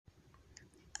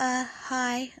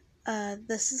Hi.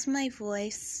 This is my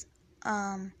voice.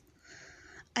 I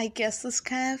guess this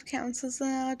kind of counts as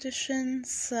an audition,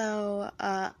 so,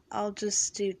 I'll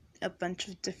just do a bunch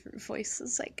of different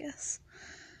voices, I guess.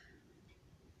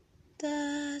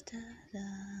 Da, da, da.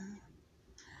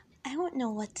 I don't know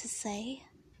what to say.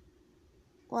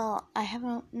 Well, I have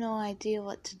no idea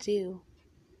what to do.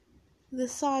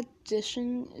 This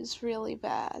audition is really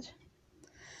bad.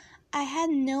 I had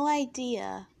no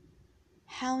idea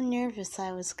how nervous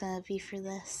I was gonna be for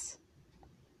this.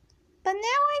 But now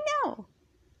I know.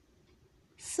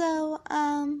 So,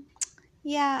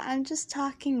 yeah, I'm just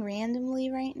talking randomly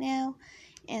right now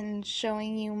and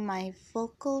showing you my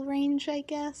vocal range, I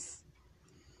guess.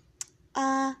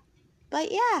 But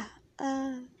yeah,